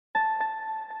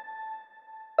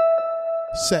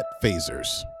Set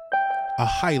Phasers, a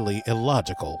highly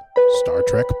illogical Star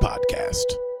Trek podcast.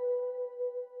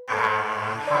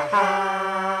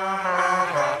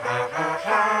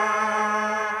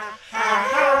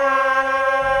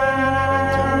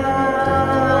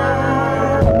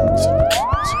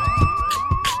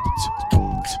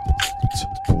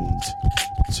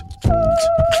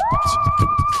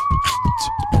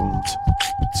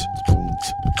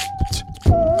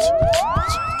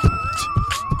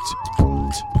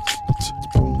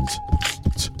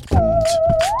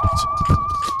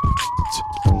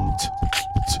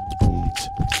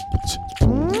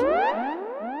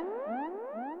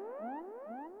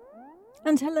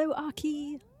 And hello,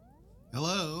 Aki.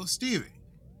 Hello, Stevie.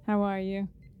 How are you?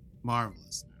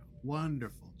 Marvelous.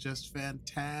 Wonderful. Just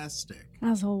fantastic.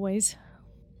 As always.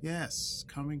 Yes,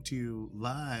 coming to you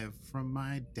live from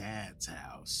my dad's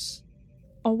house.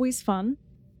 Always fun.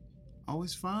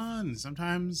 Always fun.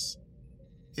 Sometimes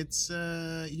it's,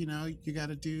 you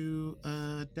gotta do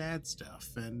dad stuff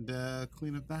and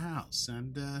clean up the house.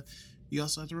 And you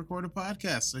also have to record a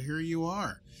podcast. So here you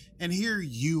are. And here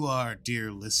you are,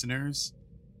 dear listeners.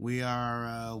 We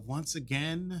are once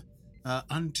again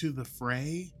unto the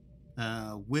fray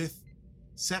with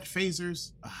Set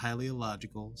Phasers, a highly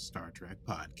illogical Star Trek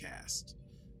podcast.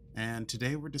 And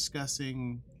today we're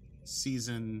discussing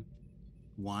Season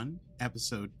 1,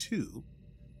 Episode 2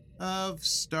 of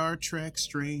Star Trek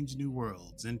Strange New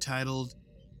Worlds, entitled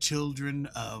Children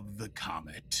of the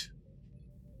Comet.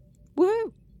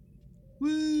 Woo!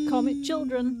 Woo! Comet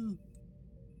children.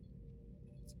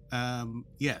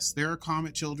 Yes, there are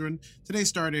Comet children.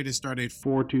 Today's stardate is stardate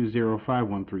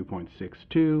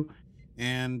 420513.62.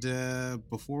 And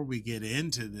before we get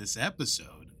into this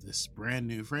episode of this brand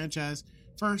new franchise,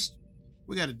 first,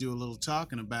 we got to do a little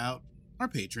talking about our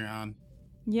Patreon.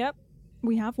 Yep,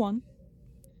 we have one.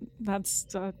 That's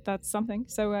something.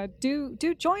 So do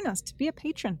join us to be a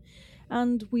patron.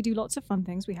 And we do lots of fun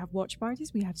things. We have watch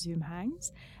parties, we have Zoom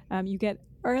hangs. You get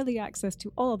early access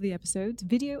to all of the episodes,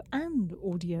 video and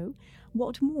audio.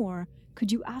 What more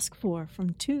could you ask for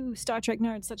from two Star Trek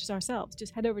nerds such as ourselves?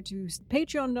 Just head over to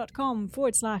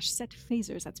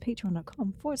patreon.com/setphasers. That's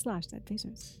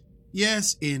patreon.com/setphasers.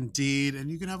 Yes, indeed. And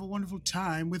you can have a wonderful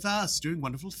time with us doing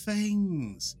wonderful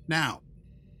things. Now,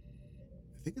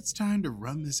 I think it's time to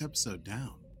run this episode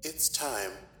down. It's time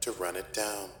to run it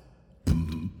down.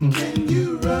 Can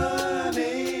you run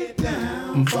it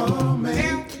down for me?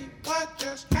 Tell me what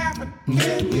just happened.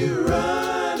 Can you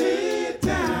run it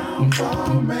down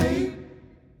for me?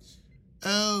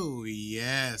 Oh,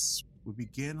 yes. We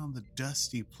begin on the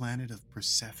dusty planet of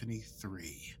Persephone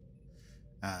 3.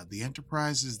 The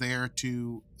Enterprise is there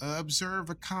to observe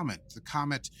a comet, the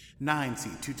Comet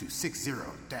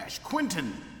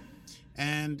 9C2260-Quinton.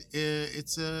 And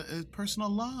it's a personal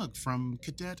log from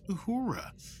Cadet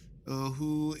Uhura,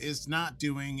 who is not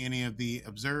doing any of the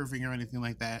observing or anything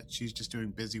like that. She's just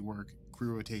doing busy work,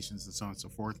 crew rotations, and so on and so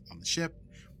forth on the ship.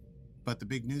 But the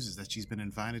big news is that she's been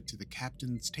invited to the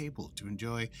captain's table to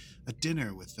enjoy a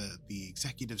dinner with the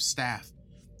executive staff.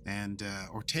 And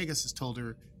Ortegas has told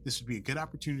her this would be a good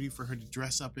opportunity for her to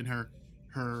dress up in her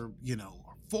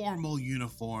formal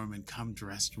uniform and come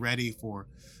dressed ready for,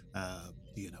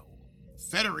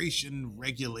 Federation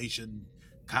regulation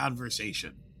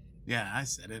conversation. Yeah, I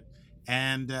said it.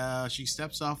 And she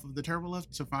steps off of the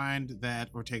turbolift to find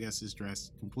that Ortegas is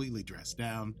completely dressed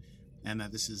down, and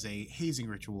that this is a hazing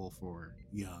ritual for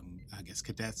young,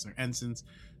 cadets or ensigns.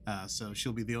 So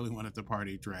she'll be the only one at the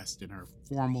party dressed in her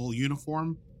formal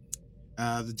uniform.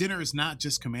 The dinner is not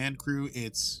just command crew.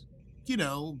 It's,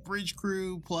 bridge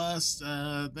crew plus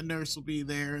the nurse will be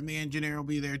there and the engineer will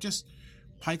be there. Just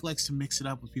Pike likes to mix it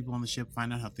up with people on the ship,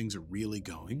 find out how things are really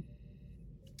going.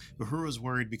 Uhura's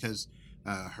worried because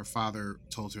her father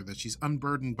told her that she's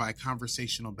unburdened by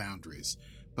conversational boundaries.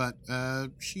 But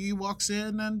she walks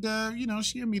in and,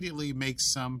 she immediately makes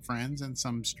some friends and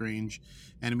some strange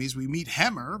enemies. We meet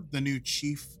Hemmer, the new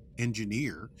chief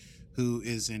engineer, who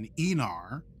is an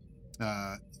Enar.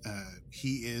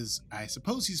 He is, I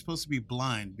suppose he's supposed to be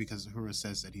blind because Uhura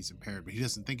says that he's impaired, but he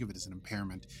doesn't think of it as an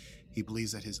impairment. He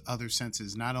believes that his other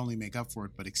senses not only make up for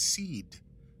it, but exceed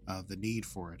the need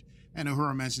for it. And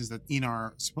Uhura mentions that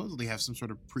Enar supposedly have some sort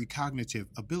of precognitive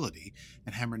ability,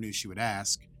 and Hemmer knew she would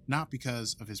ask, not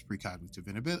because of his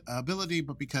precognitive ability,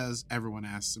 but because everyone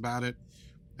asks about it.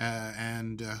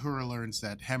 And Uhura learns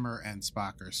that Hemmer and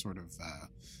Spock are sort of,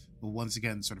 once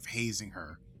again, sort of hazing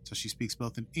her. So she speaks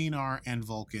both in Enar and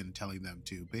Vulcan, telling them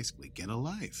to basically get a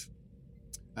life.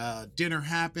 Dinner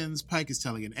happens. Pike is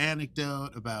telling an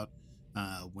anecdote about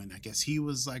when I guess he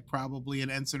was like probably an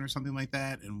ensign or something like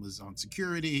that and was on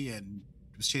security and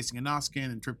was chasing a Noskin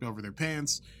and tripped over their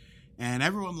pants. And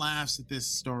everyone laughs at this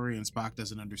story, and Spock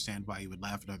doesn't understand why you would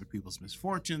laugh at other people's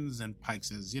misfortunes. And Pike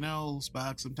says, you know,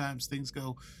 Spock, sometimes things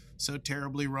go so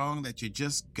terribly wrong that you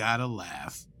just gotta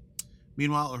laugh.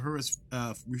 Meanwhile, Uhura's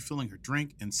refilling her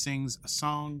drink and sings a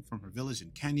song from her village in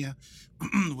Kenya,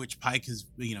 which Pike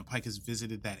has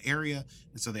visited that area,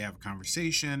 and so they have a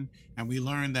conversation. And we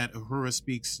learn that Uhura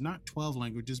speaks not 12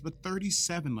 languages, but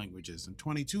 37 languages, and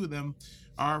 22 of them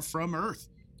are from Earth.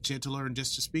 She had to learn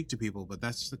just to speak to people, but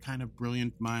that's the kind of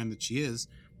brilliant mind that she is.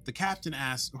 The captain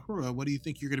asks Uhura, what do you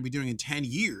think you're going to be doing in 10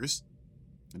 years?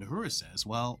 And Uhura says,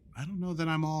 well, I don't know that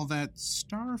I'm all that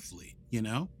Starfleet, you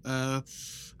know? I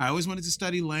always wanted to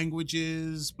study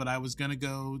languages, but I was going to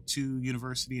go to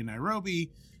university in Nairobi.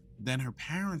 Then her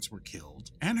parents were killed,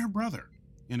 and her brother,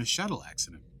 in a shuttle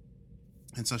accident.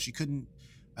 And so she couldn't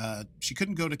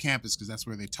go to campus because that's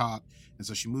where they taught. And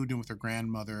so she moved in with her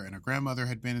grandmother, and her grandmother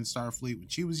had been in Starfleet when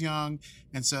she was young.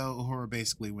 And so Uhura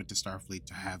basically went to Starfleet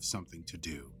to have something to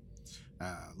do.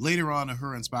 Later on,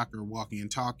 Uhura and Spock are walking and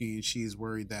talking, and she's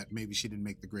worried that maybe she didn't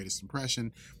make the greatest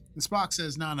impression. And Spock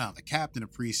says, no, the captain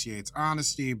appreciates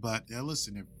honesty, but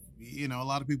listen, if, you know, a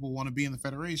lot of people want to be in the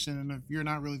Federation, and if you're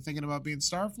not really thinking about being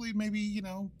Starfleet, maybe, you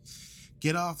know,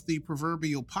 get off the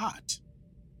proverbial pot.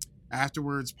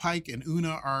 Afterwards, Pike and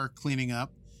Una are cleaning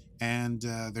up, and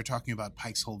they're talking about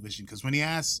Pike's whole vision, because when he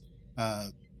asks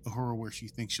Uhura where she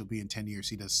thinks she'll be in 10 years,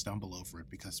 he does stumble over it,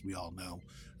 because we all know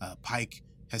Pike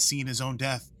has seen his own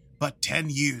death, but 10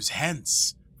 years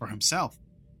hence for himself.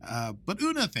 But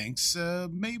Una thinks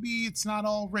maybe it's not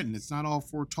all written, it's not all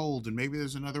foretold, and maybe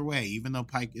there's another way, even though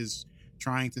Pike is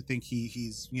trying to think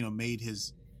he's made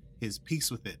his peace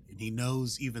with it, and he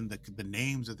knows even the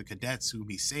names of the cadets whom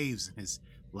he saves in his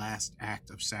last act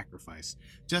of sacrifice.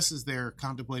 Just as they're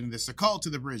contemplating this, they're called to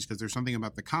the bridge because there's something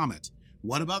about the comet.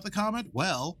 What about the comet?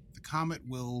 Well, the comet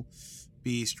will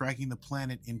be striking the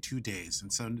planet in 2 days,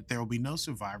 and so there will be no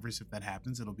survivors if that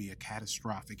happens. It'll be a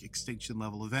catastrophic extinction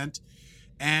level event.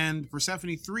 And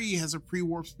Persephone 3 has a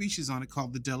pre-warp species on it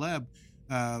called the Deleb,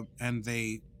 and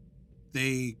they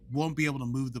won't be able to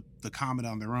move the comet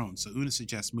on their own. So Una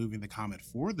suggests moving the comet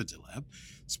for the Deleb.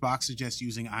 Spock suggests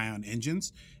using ion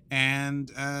engines.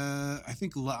 And I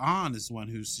think La'an is the one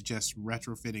who suggests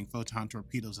retrofitting photon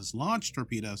torpedoes as launch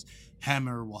torpedoes.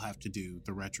 Hammer will have to do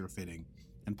the retrofitting.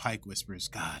 And Pike whispers,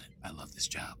 God, I love this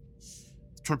job.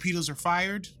 Torpedoes are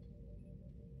fired.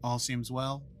 All seems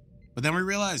well. But then we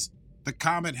realize the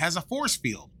comet has a force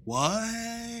field. What?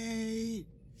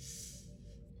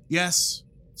 Yes,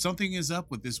 something is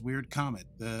up with this weird comet.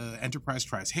 The Enterprise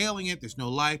tries hailing it. There's no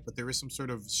life, but there is some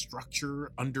sort of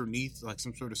structure underneath, like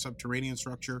some sort of subterranean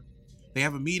structure. They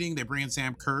have a meeting. They bring in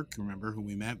Sam Kirk, remember who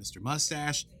we met, Mr.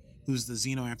 Mustache, who's the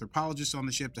xenoanthropologist on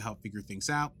the ship to help figure things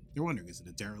out. They're wondering, is it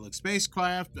a derelict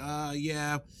spacecraft?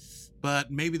 Yeah,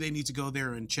 but maybe they need to go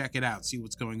there and check it out, see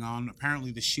what's going on.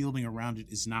 Apparently the shielding around it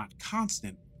is not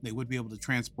constant. They would be able to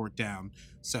transport down.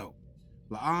 So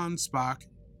La'an, Spock,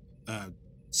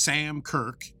 Sam,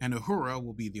 Kirk, and Uhura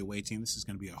will be the away team. This is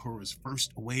going to be Uhura's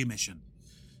first away mission.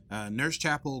 Nurse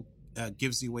Chapel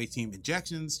gives the away team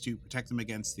injections to protect them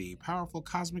against the powerful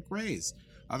cosmic rays.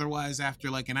 Otherwise,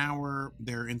 after like an hour,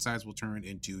 their insides will turn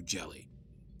into jelly.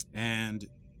 And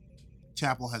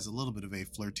Chapel has a little bit of a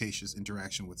flirtatious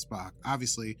interaction with Spock.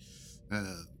 Obviously,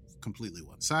 completely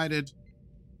one-sided.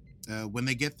 When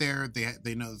they get there,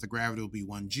 they know that the gravity will be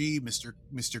 1G.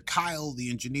 Mr. Kyle, the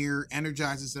engineer,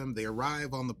 energizes them. They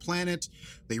arrive on the planet.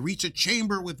 They reach a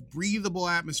chamber with breathable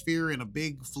atmosphere and a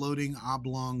big floating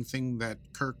oblong thing that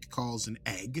Kirk calls an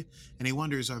egg. And he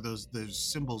wonders, there's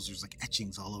symbols, there's like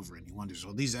etchings all over it. And he wonders,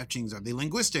 well, these etchings, are they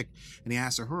linguistic? And he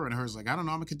asks her, and her's like, I don't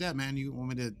know, I'm a cadet, man. You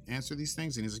want me to answer these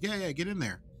things? And he's like, yeah, get in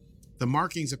there. The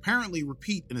markings apparently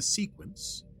repeat in a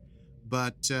sequence,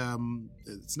 but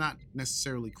it's not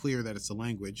necessarily clear that it's a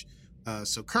language.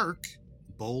 So Kirk,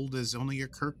 bold as only a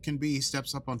Kirk can be,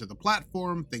 steps up onto the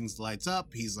platform. Things lights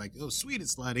up. He's like, oh, sweet,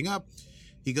 it's lighting up.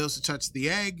 He goes to touch the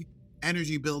egg.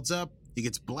 Energy builds up. He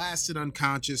gets blasted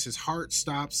unconscious. His heart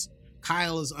stops.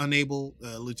 Kyle is unable,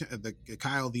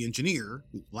 Kyle, the engineer,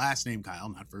 last name Kyle,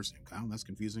 not first name Kyle. That's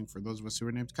confusing for those of us who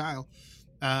are named Kyle.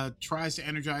 Tries to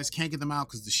energize, can't get them out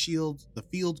because the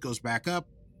field goes back up.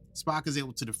 Spock is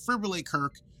able to defibrillate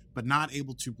Kirk, but not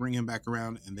able to bring him back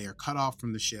around, and they are cut off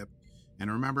from the ship.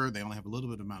 And remember, they only have a little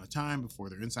bit amount of time before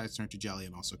their insides turn to jelly,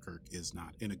 and also Kirk is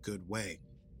not in a good way.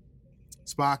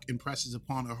 Spock impresses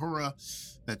upon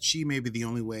Uhura that she may be the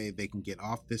only way they can get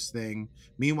off this thing.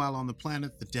 Meanwhile, on the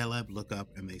planet, the Deleb look up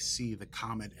and they see the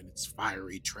comet and its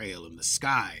fiery trail in the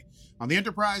sky. On the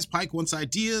Enterprise, Pike wants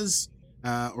ideas.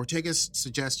 Ortega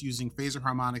suggests using phaser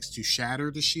harmonics to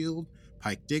shatter the shield.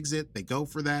 Pike digs it. They go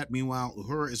for that. Meanwhile,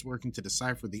 Uhura is working to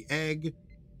decipher the egg.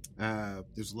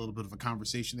 There's a little bit of a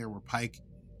conversation there where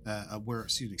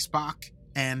Spock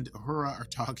and Uhura are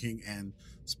talking, and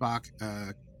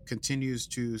Spock continues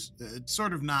to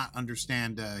sort of not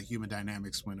understand human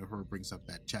dynamics when Uhura brings up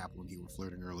that chaplain he were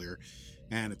flirting earlier,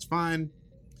 and it's fine.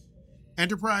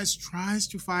 Enterprise tries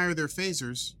to fire their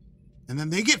phasers, and then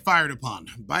they get fired upon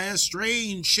by a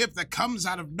strange ship that comes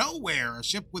out of nowhere, a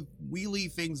ship with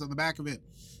wheelie things on the back of it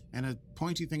and a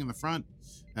pointy thing in the front.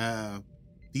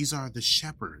 These are the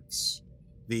Shepherds.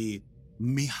 They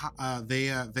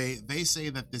say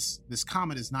that this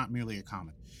comet is not merely a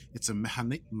comet. It's a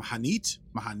Mahanit.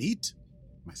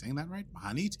 Am I saying that right?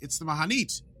 Mahanit? It's the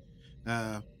Mahanit.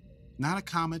 Not a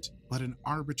comet, but an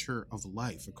arbiter of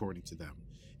life, according to them.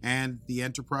 And the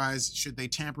Enterprise, should they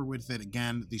tamper with it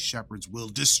again, the Shepherds will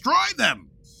destroy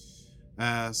them.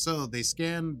 So they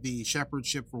scan the Shepherd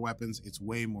ship for weapons. It's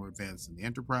way more advanced than the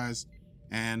Enterprise.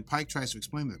 And Pike tries to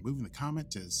explain that moving the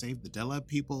comet to save the Deleb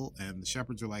people. And the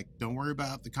Shepherds are like, don't worry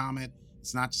about the comet.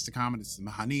 It's not just a comet, it's the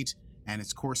Mahanit. And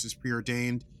its course is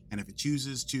preordained. And if it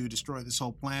chooses to destroy this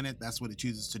whole planet, that's what it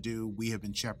chooses to do. We have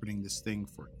been shepherding this thing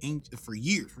for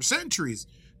years, for centuries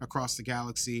across the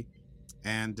galaxy.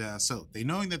 And so they,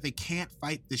 knowing that they can't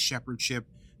fight this Shepherd ship,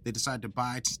 they decide to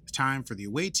buy time for the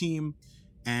away team.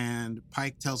 And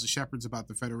Pike tells the Shepherds about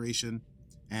the Federation.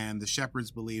 And the Shepherds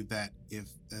believe that if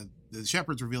the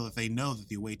Shepherds reveal that they know that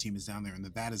the away team is down there and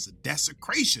that is a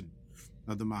desecration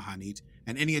of the Mahanit,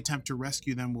 and any attempt to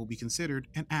rescue them will be considered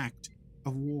an act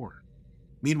of war.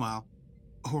 Meanwhile,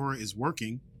 Uhura is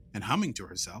working and humming to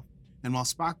herself. And while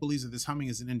Spock believes that this humming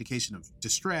is an indication of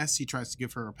distress, he tries to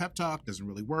give her a pep talk, doesn't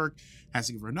really work, has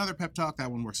to give her another pep talk,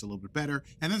 that one works a little bit better.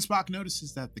 And then Spock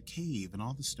notices that the cave and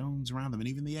all the stones around them and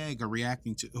even the egg are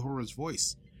reacting to Uhura's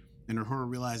voice. And Uhura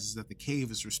realizes that the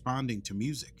cave is responding to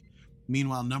music.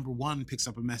 Meanwhile, number one picks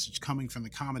up a message coming from the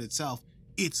comet itself.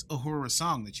 It's Uhura's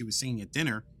song that she was singing at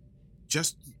dinner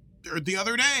just the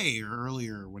other day or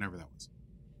earlier, whenever that was.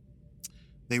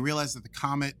 They realize that the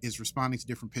comet is responding to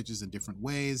different pitches in different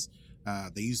ways.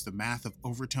 They use the math of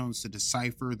overtones to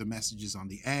decipher the messages on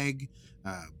the egg.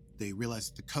 They realize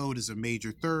that the code is a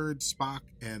major third. Spock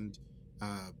and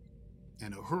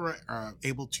Uhura are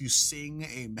able to sing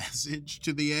a message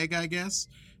to the egg, I guess.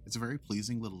 It's a very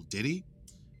pleasing little ditty.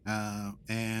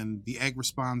 And the egg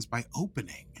responds by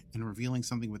opening and revealing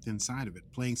something within inside of it,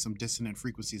 playing some dissonant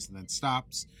frequencies and then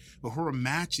stops. Uhura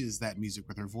matches that music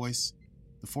with her voice.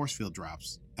 The force field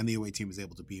drops, and the away team is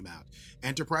able to beam out.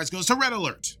 Enterprise goes to red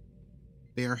alert.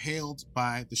 They are hailed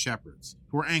by the Shepherds,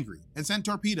 who are angry, and send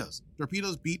torpedoes.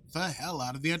 Torpedoes beat the hell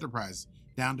out of the Enterprise,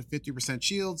 down to 50%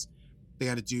 shields. They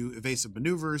got to do evasive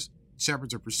maneuvers.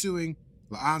 Shepherds are pursuing.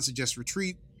 La'an suggests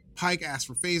retreat. Pike asks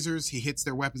for phasers. He hits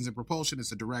their weapons and propulsion.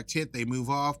 It's a direct hit. They move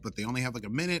off, but they only have like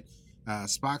a minute.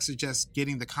 Spock suggests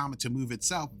getting the comet to move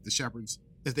itself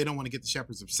if they don't want to get the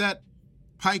Shepherds upset.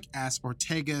 Pike asks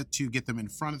Ortega to get them in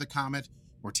front of the comet.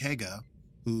 Ortega,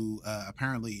 who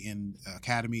apparently in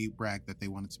Academy bragged that they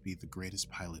wanted to be the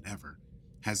greatest pilot ever,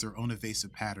 has their own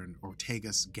evasive pattern,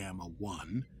 Ortega's Gamma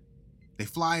 1. They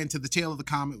fly into the tail of the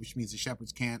comet, which means the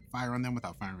Shepherds can't fire on them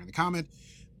without firing the comet.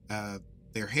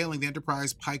 They're hailing the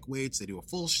Enterprise. Pike waits. They do a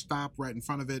full stop right in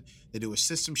front of it. They do a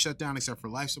system shutdown except for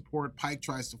life support. Pike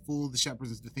tries to fool the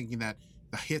Shepherds into thinking that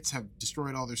the hits have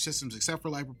destroyed all their systems except for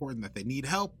life support and that they need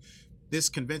help. This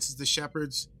convinces the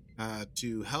Shepherds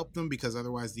to help them because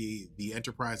otherwise the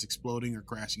Enterprise exploding or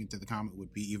crashing into the comet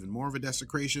would be even more of a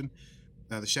desecration.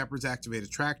 The Shepherds activate a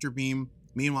tractor beam.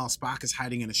 Meanwhile, Spock is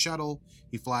hiding in a shuttle.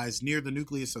 He flies near the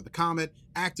nucleus of the comet,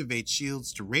 activates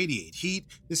shields to radiate heat.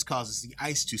 This causes the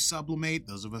ice to sublimate.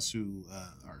 Those of us who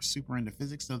are super into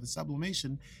physics know that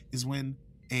sublimation is when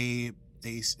an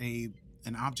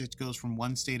object goes from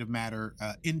one state of matter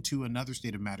into another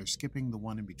state of matter, skipping the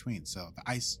one in between. So the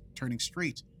ice turning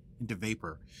straight into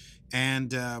vapor. And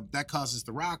that causes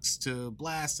the rocks to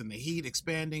blast, and the heat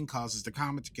expanding causes the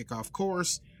comet to kick off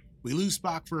course. We lose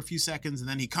Spock for a few seconds, and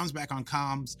then he comes back on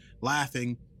comms,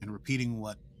 laughing and repeating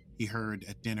what he heard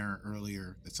at dinner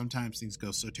earlier, that sometimes things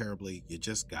go so terribly, you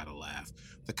just gotta laugh.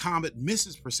 The comet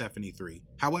misses Persephone 3.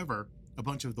 However, a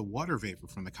bunch of the water vapor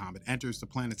from the comet enters the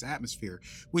planet's atmosphere,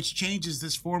 which changes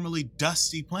this formerly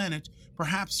dusty planet,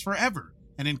 perhaps forever,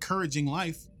 and encouraging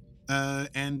life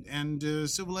and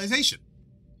civilization.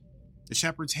 The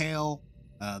Shepherds hail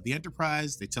the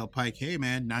Enterprise. They tell Pike, hey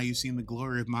man, now you've seen the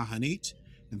glory of Mahanit,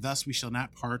 and thus we shall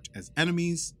not part as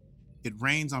enemies. It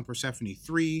rains on Persephone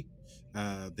 3.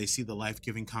 They see the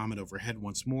life-giving comet overhead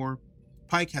once more.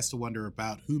 Pike has to wonder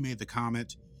about who made the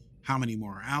comet. How many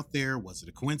more are out there? Was it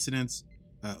a coincidence?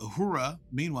 Uhura,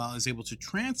 meanwhile, is able to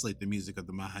translate the music of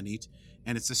the Mahanit,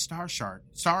 and it's a star chart.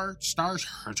 It's a star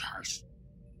chart.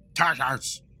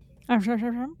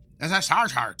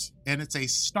 And it's a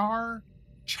star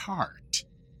chart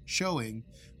showing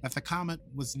that the comet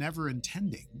was never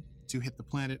intending to hit the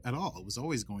planet at all. It was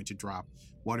always going to drop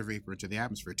water vapor into the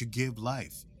atmosphere to give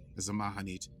life, as the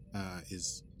Mahanit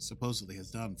is supposedly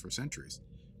has done for centuries.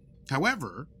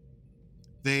 However,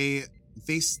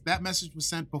 that message was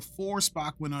sent before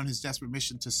Spock went on his desperate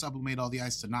mission to sublimate all the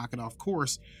ice to knock it off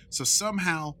course. So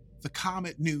somehow the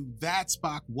comet knew that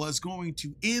Spock was going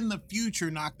to, in the future,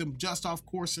 knock them just off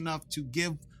course enough to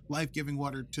give life-giving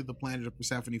water to the planet of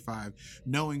Persephone 5,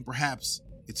 knowing perhaps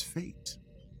its fate.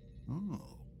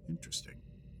 Oh, interesting.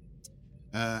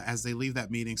 As they leave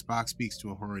that meeting, Spock speaks to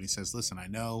Uhura and he says, listen, I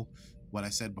know what I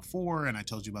said before, and I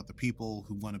told you about the people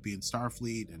who want to be in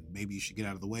Starfleet, and maybe you should get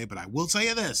out of the way, but I will tell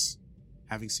you this.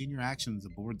 Having seen your actions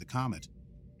aboard the Comet,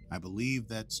 I believe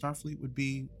that Starfleet would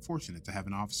be fortunate to have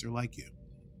an officer like you.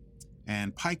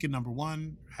 And Pike and Number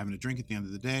One having a drink at the end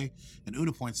of the day, and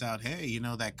Una points out, hey, you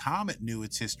know, that Comet knew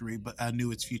its history, but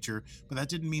knew its future, but that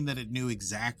didn't mean that it knew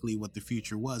exactly what the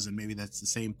future was, and maybe that's the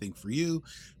same thing for you.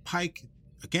 Pike,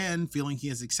 again, feeling he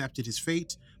has accepted his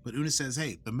fate, but Una says,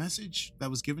 hey, the message that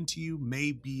was given to you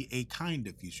may be a kind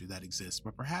of future that exists,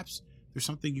 but perhaps there's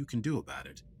something you can do about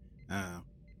it.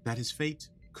 That his fate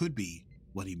could be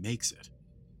what he makes it.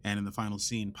 And in the final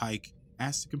scene, Pike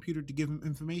asks the computer to give him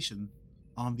information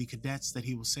on the cadets that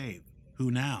he will save,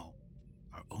 who now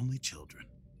are only children.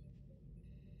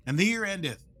 And the year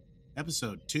endeth.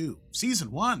 Episode 2,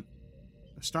 Season 1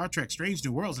 of Star Trek Strange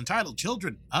New Worlds, entitled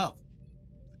Children of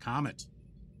the Comet.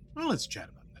 Well, let's chat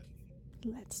about that.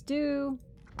 Let's do.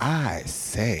 I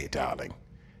say, darling,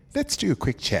 let's do a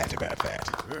quick chat about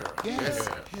that. Yes,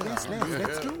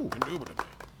 let's do.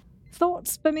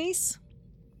 Thoughts, Bamise?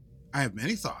 I have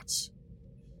many thoughts.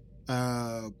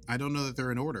 I don't know that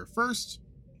they're in order. First,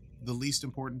 the least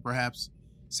important, perhaps,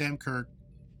 Sam Kirk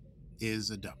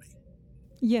is a dummy.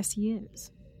 Yes, he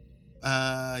is.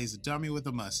 He's a dummy with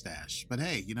a mustache. But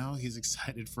hey, you know, he's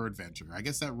excited for adventure. I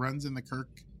guess that runs in the Kirk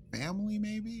family,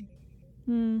 maybe?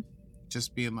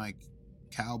 Just being like,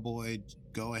 cowboy,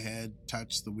 go ahead,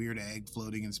 touch the weird egg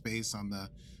floating in space on the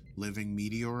living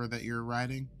meteor that you're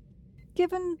riding.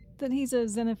 Given that he's a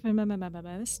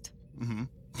xenophobist,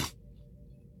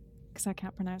 because I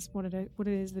can't pronounce what it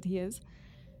is that he is,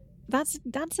 that's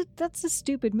a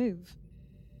stupid move.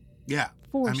 Yeah,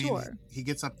 for sure. He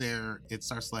gets up there, it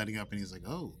starts lighting up, and he's like,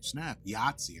 "Oh snap,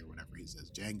 Yahtzee or whatever he says,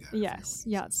 Jenga." Yes,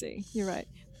 Yahtzee. You're right.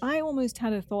 I almost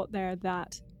had a thought there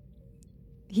that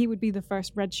he would be the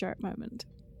first red shirt moment.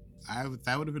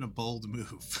 That would have been a bold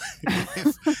move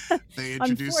if they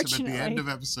introduced him at the end of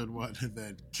episode 1 and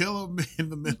then kill him in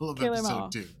the middle of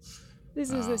episode 2. This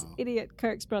is this idiot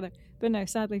Kirk's brother. But no,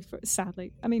 sadly,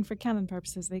 I mean, for canon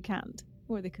purposes, they can't.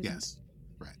 Or they couldn't. Yes,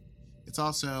 right. It's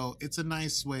a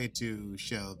nice way to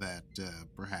show that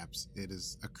perhaps it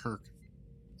is a Kirk,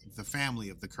 the family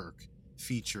of the Kirk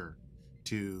feature,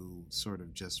 to sort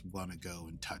of just want to go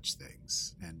and touch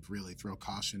things and really throw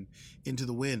caution into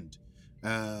the wind.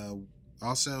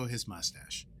 Also his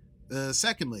mustache.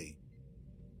 Secondly,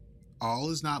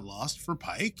 all is not lost for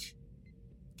Pike.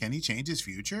 Can he change his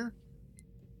future?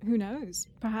 Who knows?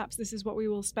 Perhaps this is what we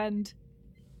will spend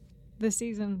this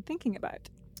season thinking about.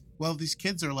 Well, these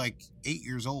kids are like 8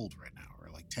 years old right now,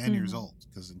 or like 10 years old,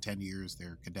 because in 10 years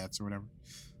they're cadets or whatever.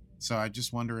 So I'm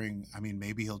just wondering, I mean,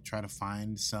 maybe he'll try to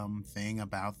find something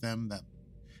about them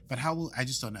but how will, I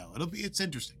just don't know. It's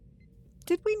interesting.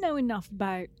 Did we know enough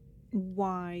about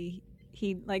why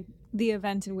he, like, the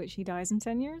event in which he dies in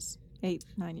 10 years? 8,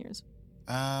 9 years?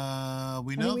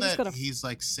 We know that he's,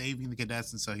 like, saving the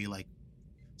cadets, and so he, like,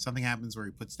 something happens where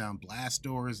he puts down blast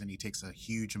doors and he takes a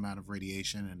huge amount of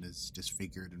radiation and is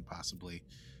disfigured and possibly,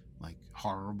 like,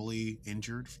 horribly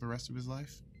injured for the rest of his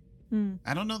life.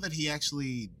 I don't know that he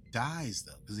actually dies,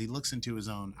 though, because he looks into his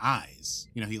own eyes.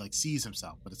 You know, he, like, sees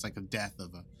himself, but it's like a death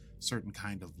of a certain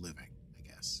kind of living, I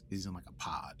guess. He's in, like, a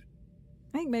pod.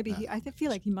 I think maybe I feel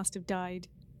like he must have died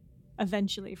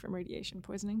eventually from radiation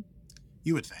poisoning.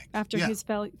 You would think. After his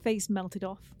face melted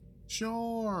off.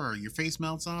 Sure. Your face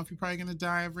melts off, you're probably going to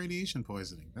die of radiation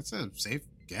poisoning. That's a safe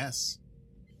guess.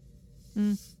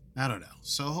 I don't know.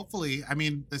 So hopefully, I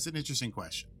mean, that's an interesting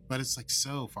question. But it's like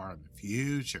so far in the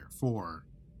future for,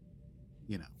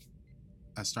 you know,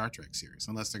 a Star Trek series.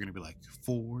 Unless they're going to be like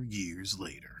 4 years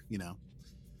later, you know.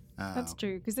 That's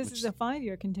true, because this is a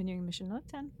 5-year continuing mission, not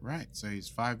 10. Right. So he's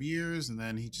 5 years, and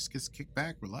then he just gets kicked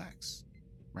back, relax.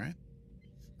 Right?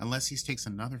 Unless he takes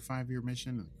another 5-year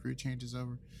mission and the crew changes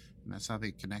over. And that's how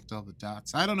they connect all the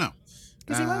dots. I don't know.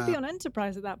 Because he won't be on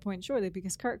Enterprise at that point, surely,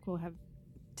 because Kirk will have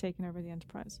taken over the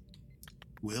Enterprise.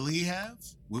 Will he have?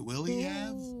 Will he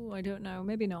have? I don't know.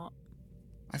 Maybe not.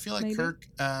 I feel like Maybe. Kirk,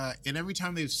 and every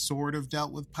time they've sort of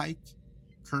dealt with Pike,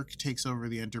 Kirk takes over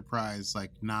the Enterprise,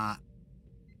 like not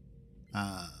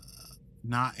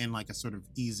in like a sort of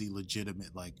easy,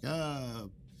 legitimate, like,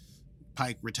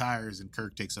 Pike retires and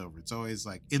Kirk takes over. It's always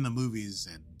like in the movies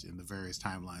and in the various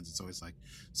timelines, it's always like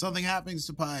something happens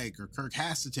to Pike or Kirk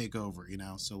has to take over, you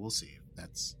know? So we'll see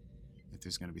if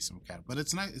there's going to be some kind of, but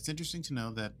it's interesting to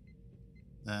know that,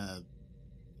 I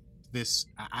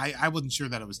wasn't sure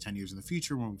that it was 10 years in the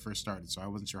future when we first started, so I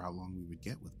wasn't sure how long we would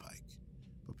get with Pike,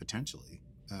 but potentially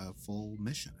a full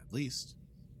mission at least.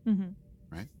 Mm-hmm.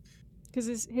 Right?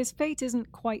 Because his fate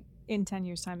isn't quite in 10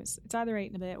 years' time. It's either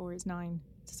 8 and a bit or it's 9.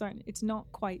 It's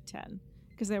not quite 10.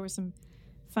 Because there were some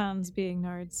fans being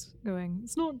nerds going,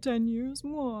 it's not 10 years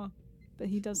more. But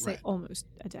he does say almost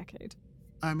a decade.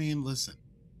 I mean, listen.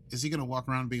 Is he going to walk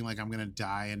around being like, I'm going to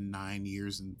die in 9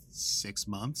 years and 6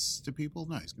 months to people?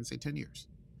 No, he's going to say 10 years.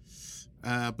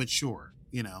 But sure,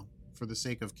 you know, for the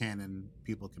sake of canon,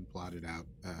 people can plot it out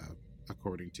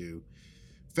according to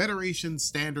Federation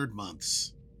standard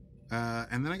months.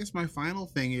 And then I guess my final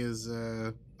thing is,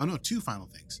 two final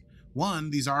things. One,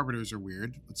 these arbiters are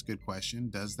weird. That's a good question.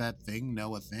 Does that thing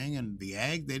know a thing? And the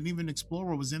egg, they didn't even explore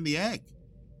what was in the egg.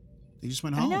 They just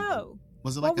went home. I know.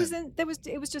 Was it like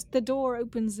it was just the door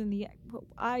opens in the egg.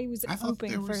 I was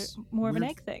hoping for more of an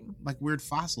egg thing. Like weird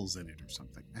fossils in it or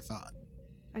something, I thought.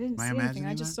 I didn't see anything.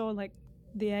 I just saw like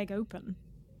the egg open.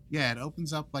 Yeah, it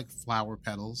opens up like flower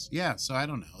petals. Yeah, so I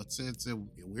don't know. It's a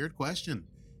weird question.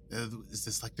 Is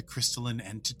this like the crystalline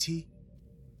entity?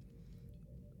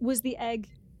 Was the egg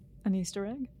an Easter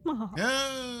egg?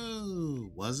 Oh,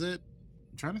 was it?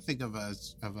 I'm trying to think of a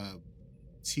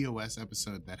TOS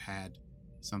episode that had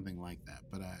something like that,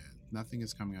 but nothing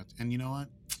is coming out. And you know what?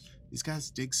 These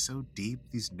guys dig so deep,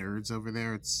 these nerds over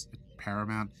there, it's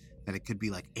Paramount, that it could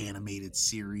be like animated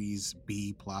series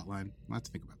B plotline. I'll have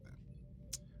to think about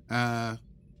that.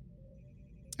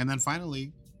 And then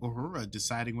finally, Uhura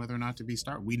deciding whether or not to be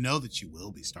We know that she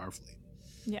will be Starfleet.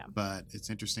 Yeah. But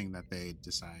it's interesting that they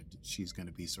decide she's going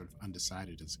to be sort of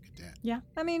undecided as a cadet. Yeah.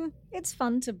 I mean, it's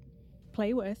fun to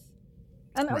play with.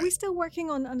 And are we still working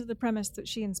on under the premise that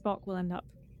she and Spock will end up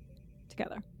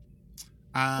together?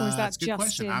 Or is that that's a good just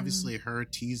question. Obviously, her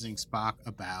teasing Spock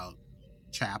about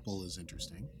Chapel is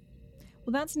interesting.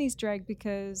 Well, that's an Easter egg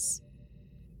because...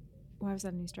 Why was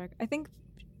that an Easter egg? I think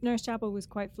Nurse Chapel was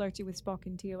quite flirty with Spock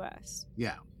in TOS.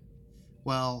 Yeah.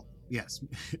 Well, yes.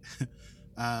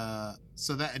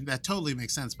 So that totally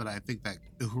makes sense, but I think that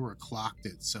Uhura clocked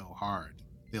it so hard.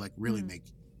 They like really make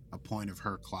a point of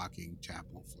her clocking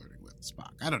Chapel flirting with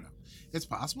Spock. I don't know. It's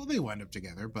possible they wind up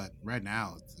together, but right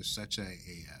now there's such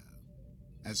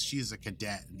as she's a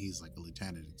cadet and he's like a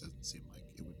lieutenant, it doesn't seem like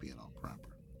it would be at all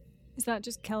proper. Is that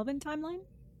just Kelvin timeline?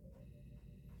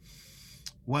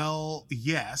 Well,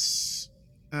 yes.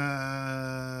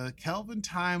 Kelvin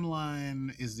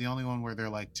timeline is the only one where they're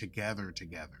like together.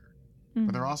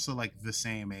 But they're also like the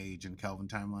same age in Kelvin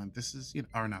timeline. This is,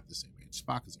 or not the same age.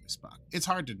 Spock is always Spock. It's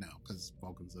hard to know because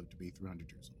Vulcans live to be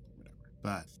 300 years old or whatever.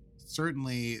 But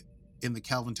certainly in the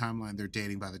Kelvin timeline, they're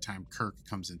dating by the time Kirk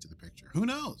comes into the picture. Who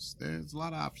knows? There's a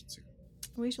lot of options here.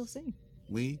 We shall see.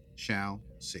 We shall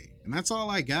see. And that's all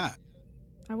I got.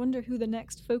 I wonder who the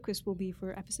next focus will be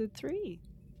for episode 3.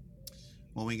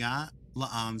 Well, we got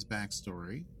La'an's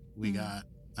backstory. We got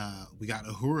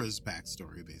Uhura's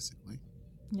backstory, basically.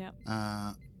 Yeah.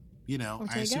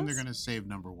 Ortega's? I assume they're going to save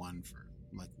number 1 for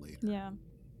like later. Yeah.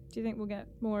 Do you think we'll get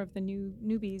more of the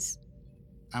newbies?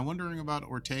 I'm wondering about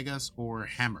Ortega's or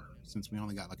Hemmer, since we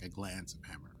only got like a glance of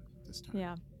Hemmer this time.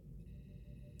 Yeah.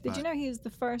 Did you know he is the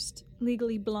first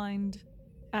legally blind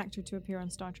actor to appear on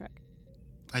Star Trek?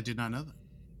 I did not know that.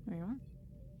 There you are.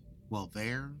 Well,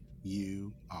 there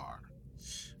you are.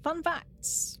 Fun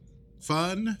facts.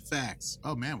 Fun facts.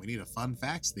 Oh man, we need a fun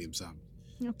facts theme song.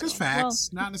 Okay. Just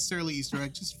facts, not necessarily Easter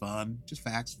egg, just fun. Just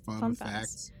facts, fun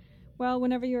facts. Well,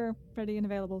 whenever you're ready and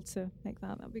available to make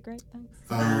that'd be great. Thanks.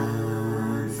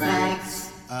 Fun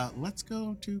facts. Let's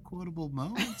go to quotable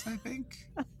moments, I think.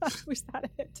 Was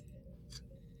that it?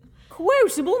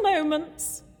 Quotable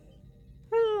moments.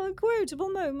 Oh, quotable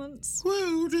moments.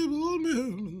 Quotable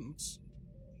moments.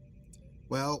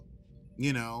 Well,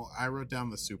 I wrote down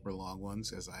the super long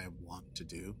ones as I want to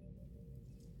do.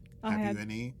 Have you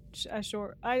any?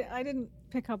 Sure. I didn't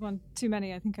pick up on too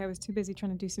many. I think I was too busy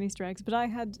trying to do some Easter eggs. But I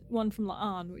had one from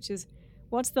La'an, which is,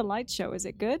 what's the light show? Is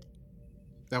it good?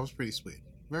 That was pretty sweet.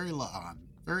 Very La'an.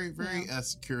 Very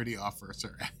security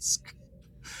officer-esque.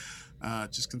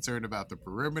 Just concerned about the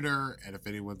perimeter and if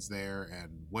anyone's there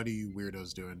and what are you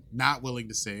weirdos doing? Not willing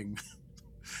to sing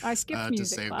I skipped to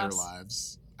music save class. their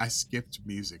lives. I skipped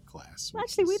music class.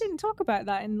 Actually, we didn't talk about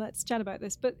that in Let's Chat About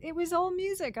This, but it was all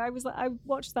music. I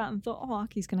watched that and thought, oh,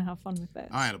 Aki's going to have fun with this.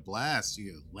 I had a blast.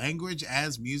 You language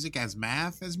as music, as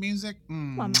math as music.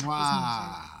 Math is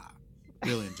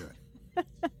Really enjoyed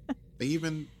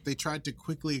it. They tried to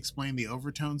quickly explain the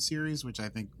overtone series, which I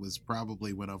think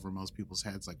went over most people's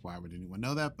heads. Like, why would anyone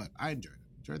know that? But I enjoyed it.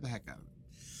 Enjoyed the heck out of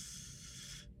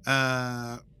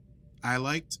it. I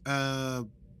liked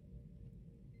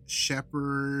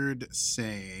Shepard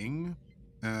saying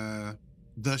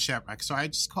the Shepherd. So I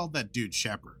just called that dude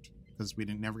Shepard because we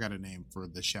never got a name for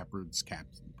the Shepherd's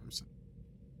captain person.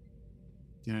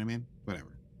 Do you know what I mean?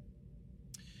 Whatever.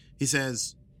 He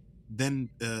says, then,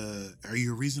 are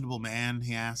you a reasonable man?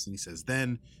 He asks, and he says,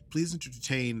 then please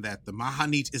entertain that the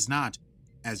Mahanit is not,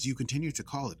 as you continue to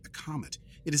call it, a comet.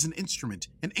 It is an instrument,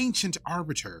 an ancient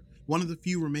arbiter, one of the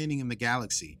few remaining in the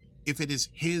galaxy. If it is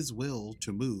his will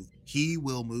to move, he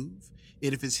will move.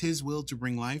 If it is his will to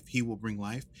bring life, he will bring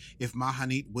life. If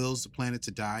Mahanit wills the planet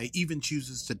to die, even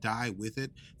chooses to die with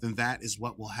it, then that is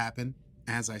what will happen.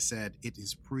 As I said, it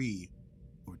is preordained.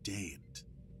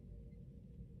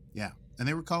 Yeah. And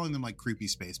they were calling them like creepy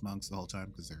space monks the whole time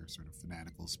because they're sort of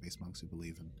fanatical space monks who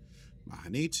believe in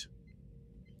Mahanit.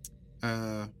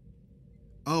 And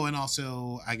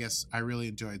also, I guess I really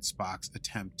enjoyed Spock's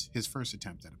his first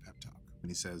attempt at a pep talk.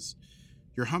 And he says,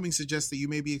 your humming suggests that you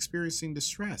may be experiencing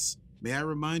distress. May I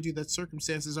remind you that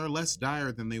circumstances are less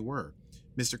dire than they were.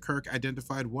 Mr. Kirk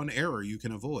identified one error you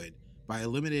can avoid. By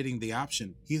eliminating the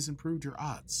option, he has improved your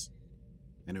odds.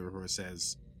 And Uhura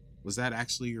says, was that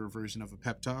actually your version of a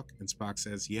pep talk? And Spock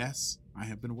says, yes, I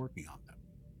have been working on them.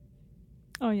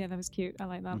 Oh, yeah, that was cute. I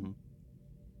like that.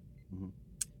 Mm-hmm.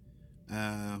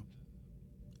 Mm-hmm.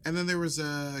 And then there was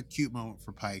a cute moment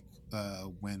for Pike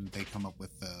when they come up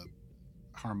with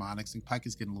harmonics, and Pike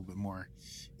is getting a little bit more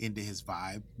into his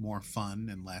vibe, more fun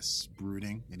and less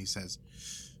brooding. And he says,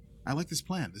 I like this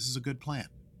plan. This is a good plan.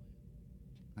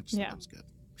 I just thought that was good.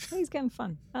 He's getting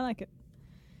fun. I like it.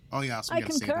 Oh, yeah. So we got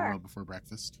to save the world before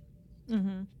breakfast.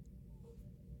 Mm-hmm.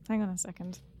 Hang on a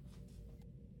second.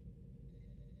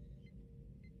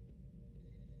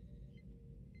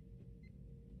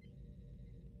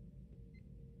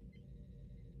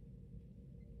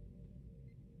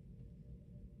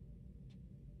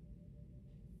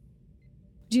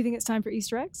 Do you think it's time for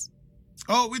Easter eggs?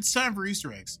 Oh, it's time for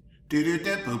Easter eggs. Good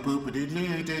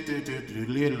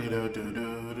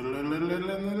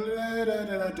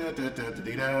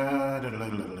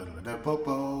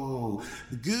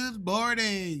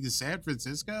morning, San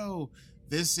Francisco.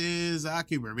 This is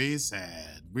Aki Burmese,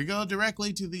 and we go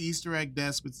directly to the Easter egg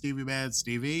desk with Stevie Man.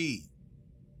 Stevie.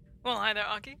 Well, hi there,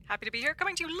 Aki. Happy to be here.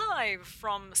 Coming to you live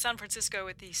from San Francisco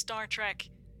at the Star Trek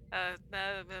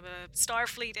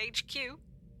Starfleet HQ.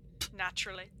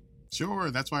 Naturally.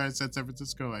 Sure, that's why I said San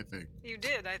Francisco, I think. You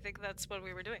did. I think that's what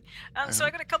we were doing. So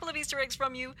I got a couple of Easter eggs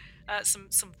from you, some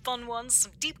fun ones,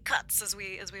 some deep cuts, as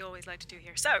we always like to do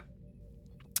here. So,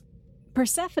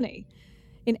 Persephone.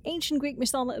 In ancient Greek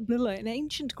mythology,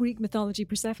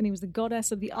 Persephone was the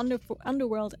goddess of the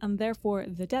underworld and therefore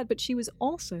the dead, but she was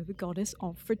also the goddess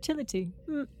of fertility.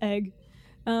 Egg.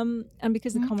 And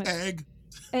because the comet...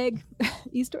 Egg.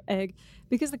 Easter egg.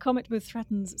 Because the comet both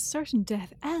threatens certain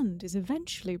death and is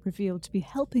eventually revealed to be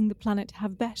helping the planet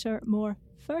have better, more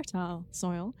fertile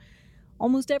soil.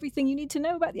 Almost everything you need to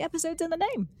know about the episode's in the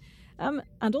name.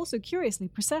 And also, curiously,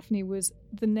 Persephone was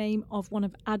the name of one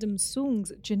of Adam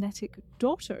Sung's genetic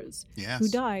daughters, who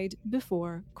died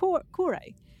before Kore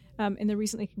in the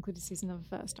recently concluded season of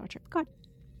Star Trek Picard.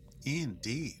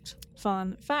 Indeed.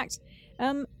 Fun fact.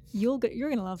 You're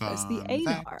going to love this. The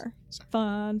Anar.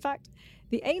 Fun fact.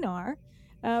 The Anar.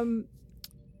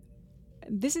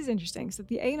 This is interesting. So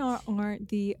the Anar are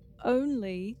the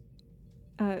only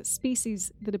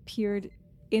species that appeared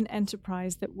in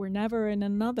Enterprise that were never in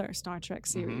another Star Trek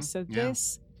series. So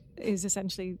this is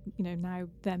essentially, now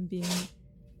them being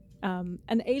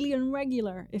an alien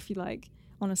regular, if you like,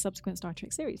 on a subsequent Star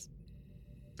Trek series.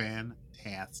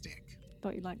 Fantastic.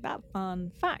 Thought you'd like that.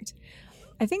 Fun fact.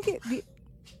 I think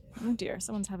oh dear,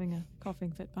 someone's having a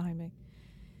coughing fit behind me.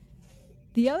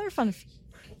 The other fun...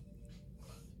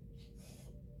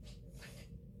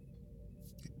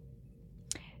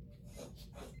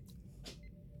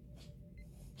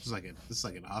 This is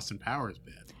like an Austin Powers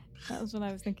bit. That was what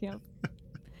I was thinking of.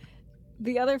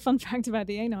 The other fun fact about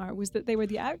the Anar was that they were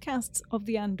the outcasts of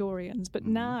the Andorians, but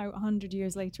now, 100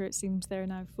 years later, it seems they're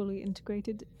now fully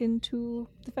integrated into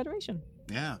the Federation.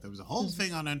 Yeah, there was a whole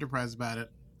thing on Enterprise about it.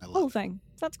 I love whole it. thing.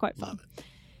 So that's quite fun. Love it.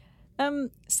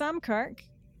 Sam Kirk,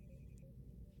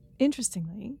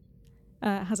 interestingly,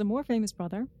 has a more famous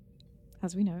brother,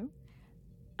 as we know,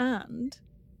 and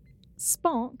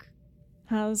Spock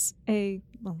has a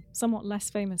somewhat less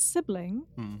famous sibling,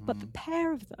 but the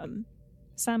pair of them,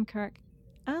 Sam Kirk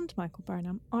and Michael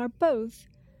Burnham, are both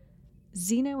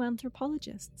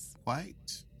xenoanthropologists.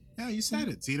 Quite. Yeah, you said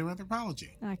it. Xenoanthropology.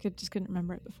 I just couldn't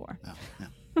remember it before. Oh,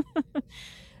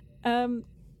 yeah.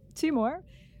 Two more.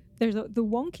 There's the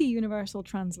wonky universal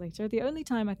translator. The only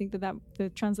time I think that the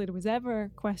translator was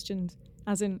ever questioned,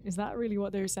 as in, is that really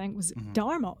what they were saying, was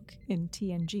Darmok in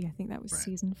TNG. I think that was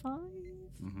season 5,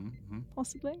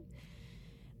 possibly.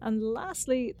 And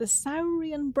lastly, the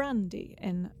Saurian brandy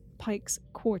in Pike's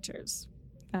quarters.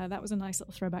 That was a nice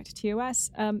little throwback to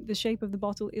TOS. The shape of the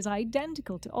bottle is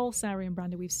identical to all Saurian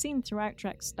brandy we've seen throughout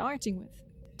Trek, starting with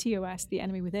TOS, The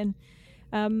Enemy Within.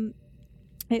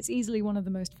 It's easily one of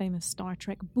the most famous Star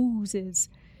Trek boozes,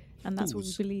 and that's what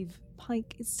we believe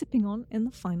Pike is sipping on in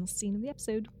the final scene of the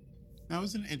episode. Now,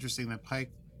 isn't it interesting that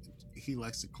Pike, he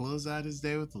likes to close out his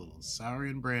day with a little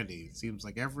Saurian brandy? It seems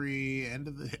like every end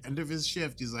of his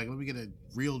shift, he's like, let me get a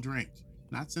real drink,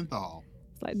 not synthahol.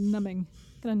 It's like numbing.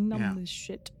 Gonna numb this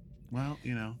shit. Well,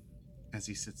 as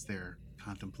he sits there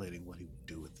contemplating what he would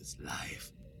do with his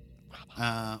life.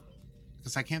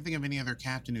 Because I can't think of any other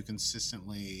captain who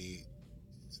consistently,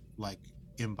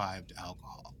 imbibed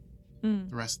alcohol.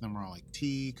 The rest of them are all like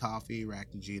tea, coffee,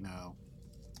 Ractigino,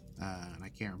 and I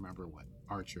can't remember what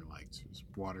Archer liked. It was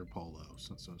water polo,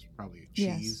 so it's probably a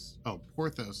cheese. Yes. Oh,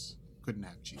 Porthos couldn't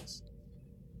have cheese.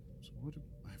 So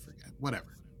I forget.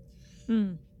 Whatever.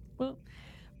 Well,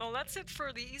 that's it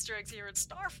for the Easter eggs here at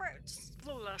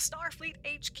Starfleet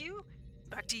HQ.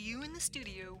 Back to you in the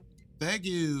studio. Thank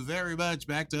you very much.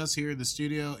 Back to us here in the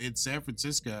studio in San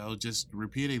Francisco. Just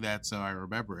repeating that so I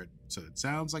remember it. So it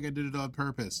sounds like I did it on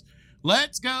purpose.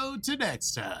 Let's go to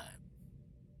next time.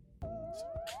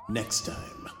 Next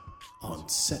time on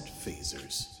Set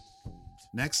Phasers.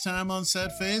 Next time on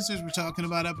Set Phasers, we're talking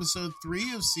about episode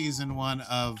 3 of season 1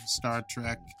 of Star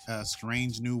Trek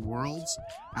Strange New Worlds.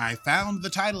 I found the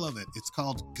title of it. It's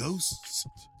called Ghosts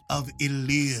of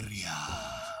Illyria.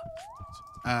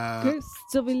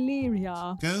 Ghosts of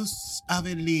Illyria. Ghosts of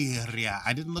Illyria.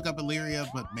 I didn't look up Illyria,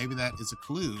 but maybe that is a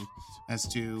clue as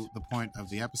to the point of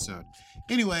the episode.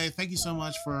 Anyway, thank you so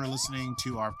much for listening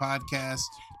to our podcast.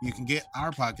 You can get our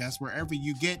podcast wherever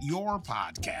you get your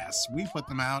podcasts. We put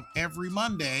them out every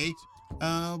Monday,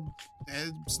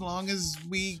 as long as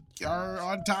we are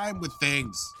on time with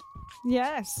things.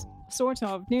 Yes, sort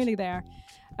of. Nearly there.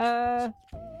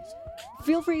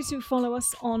 Feel free to follow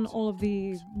us on all of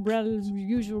the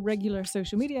usual regular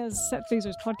social medias, Set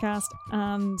Phasers Podcast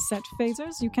and Set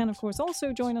Phasers. You can, of course,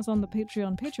 also join us on the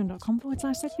Patreon,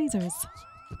 patreon.com/Set Phasers.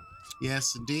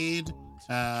 Yes, indeed.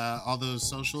 All those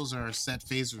socials are Set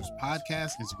Phasers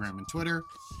Podcast, Instagram and Twitter.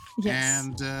 Yes.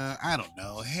 And I don't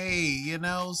know. Hey,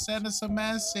 send us a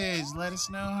message. Let us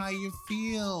know how you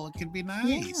feel. It could be nice.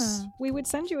 Yeah, we would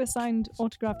send you a signed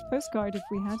autographed postcard if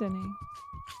we had any.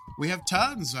 We have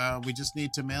tons. We just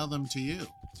need to mail them to you.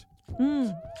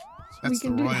 That's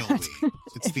the royal we.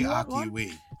 It's the Aki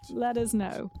we. Let us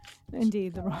know.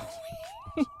 Indeed, the royal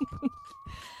we.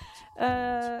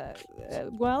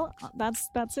 Well,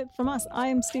 that's it from us. I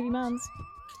am Stevie Mans.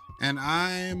 And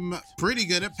I'm pretty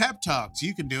good at pep talks.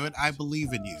 You can do it. I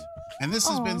believe in you. And this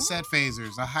has been Set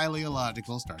Phasers, a highly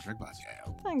illogical Star Trek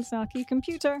podcast. Thanks, Aki.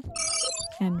 Computer.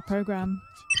 End program.